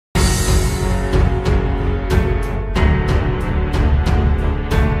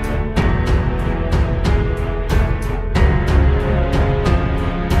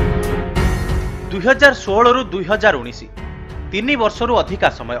2016 रु 2019 3 वर्षरू अधिका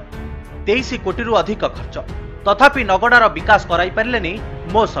समय 23 कोटी रु अधिक खर्च तथापि नगड़ार विकास कराई पारिलेनी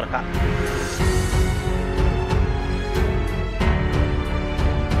मो सरकार।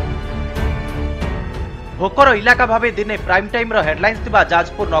 भोकर इलाका भावे दिने प्राइम टाइम रो हेडलाइंस थिबा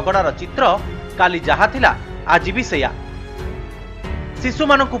जाजपुर नगड़ार चित्र काली जहा थिला आज भी सेया। शिशु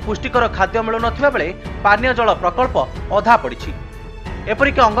मानकु पुष्टिकर खाद्य मिलु नथिबा बेले पानीय जल प्रकल्प अधा पड़िछि।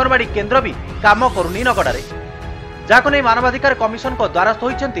 एपरिक अंगनवाड़ी केन्द्र भी काम करुनी नगड़ारे, जाको नै मानवाधिकार कमिशन को द्वारस्थ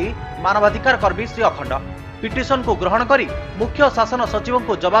होइछन्ति मानवाधिकार कर्मी श्री अखंड। पिटिशन को ग्रहण करी मुख्य शासन सचिव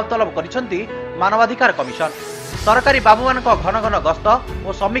को जवाब तलब करिछन्ति मानवाधिकार कमिशन। सरकारी बाबूमानक घन घन गस्त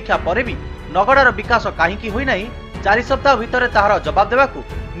और समीक्षा परे भी नगड़ार विकास काहींकि होई नाही 4 सप्ताह भितर ताहार जवाब देबाकू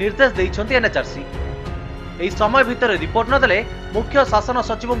निर्देश दैछन्ति एनएचआरसी। एही समय भितर रिपोर्ट न देले मुख्य शासन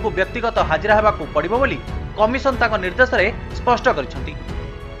सचिव को व्यक्तिगत हाजिरा हेबाकू पड़िबो बोली कमिशन ताक निर्देश रे स्पष्ट करिछन्ति।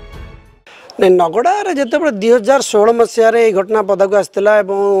 नगड़ार जिते 2016 मसीह घटना पदाक आसाला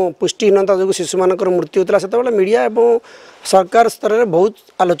और पुष्टिहीनता जो शिशु मान मृत्यु होता से मीडिया और सरकार स्तर में बहुत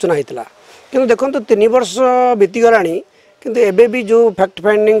आलोचना होता कि देखो 3 वर्ष बीतीगला किंतु एबे भी जो फैक्ट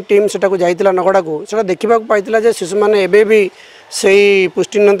फाइंडिंग टीम से जाइला नगड़ा को सेटा देखा पाई शिशु मैंने एबे भी से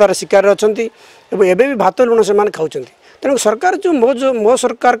पुष्टिहीनतार शिकार अच्छा एबे भी भात लुण से खाऊँ। तेणु सरकार जो मो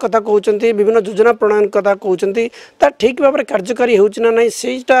सरकार कथा कहते विभिन्न योजना प्रणयन कथा कहते ठीक भाव में कार्यकारी होना ना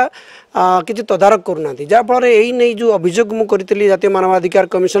सेटा किसी तदारक करूना जहाँफल यही नहीं जो अभियोग मुझे जातीय मानवाधिकार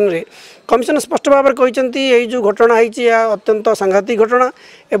कमिशन स्पष्ट भाव में कहते यही जो घटना होती अत्यंत सांघातिक घटना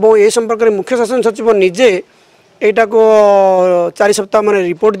एवं ए संपर्क में मुख्य शासन सचिव निजे यहाँ को 4 सप्ताह मैंने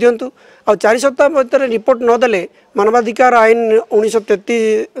रिपोर्ट दिंतु आ 4 सप्ताह भर रिपोर्ट नदेले मानवाधिकार आईन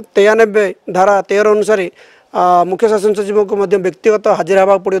 1993 धारा 13 अनुसार मुख्य शासन सचिव को व्यक्तिगत हाजिर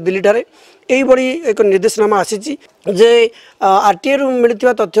होगा पड़ो दिल्ली ठारे। यही बड़ी एक निर्देशनामा आसी जे आरटीए रु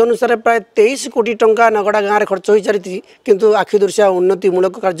मिलता तथ्य अनुसार प्राय 23 कोटी टंका नगड़ा गाँव में खर्च हो सारी किंतु आखिदृशिया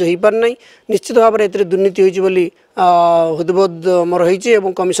उन्नतिमूलक कार्य हो पार ना। निश्चित भाव में ए दुर्नीति होली हृदयबोध मोर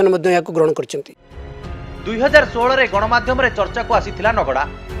हो कमिशन ग्रहण कर 2016 रे गणमाध्यम रे चर्चा को आसीथिला नगड़ा।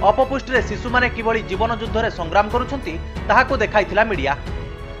 अपपुष्टि रे शिशु माने किभली जीवन युद्ध रे संग्राम करुछंती ताहाको देखाइथिला मीडिया।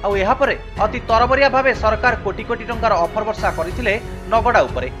 आउ एहा परे अति तरबरिया भावे सरकार कोटी कोटी टंकार ऑफर वर्षा करथिले नगड़ा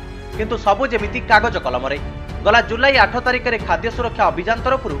उपरे, किंतु सबु जेमिति कागज कलम रे। गला जुलाई 8 तारिख रे खाद्य सुरक्षा अभियान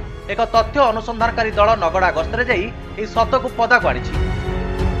तरफरु एक तथ्य अनुसंधानकारी दल नगड़ा गस्तरे जाई ए सतकु पदाक आनिछि।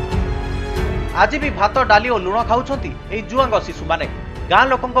 आज भी भात डाली और लुण खाउछंती ए जुआंग शिशु माने। गाँ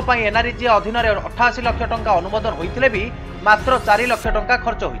लोकों पर एनआरजी अधीन 88 लाख टंका अनुमोदन होते भी मात्र 4 लाख टंका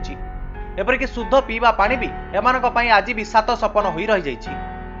खर्च होइछि। एपरिक शुद्ध पीवा पानी भी एमानक पई आज भी 7 सपन होई रहि जाइछि।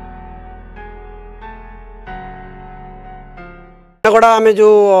 नगड़ा आम जो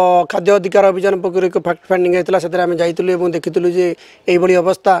खाद्य अधिकार अभियान पक्ष एक फैक्ट फाइंडिंग होता है आम जाइलु देखिलु जे यही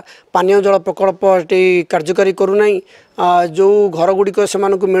अवस्था पानीय जल प्रकल्प कार्यकारी करूना। जो घर गुड़िक से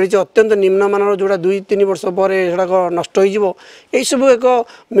मिली अत्यंत निम्नमान जोड़ा 2-3 वर्ष पर नष्ट हो सब एक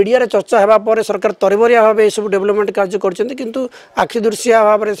मीडिया चर्चा होगापर सरकार तरबरिया भाव यह डेवलपमेंट कार्य कर आखिदृशिया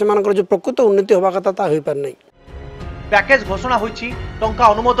भाव में से जो प्रकृत उन्नति होगा कथा हो पार ना। पैकेज घोषणा होइछि, टंका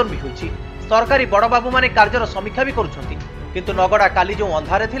अनुमोदन भी होइछि, सरकारी बड़ बाबू माने कार्यर समीक्षा भी करुछंती, किंतु नगड़ा काली जो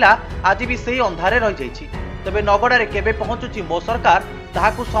अंधारे थिला आज भी सही अंधारे रहि जाइछि। तबे नगड़ारे केबे पहुंचुछि मो सरकार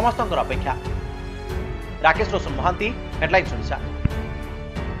ताहाकु समस्तंकर अपेक्षा। राकेश रोशन महांती, हेडलाइंस ओडिशा।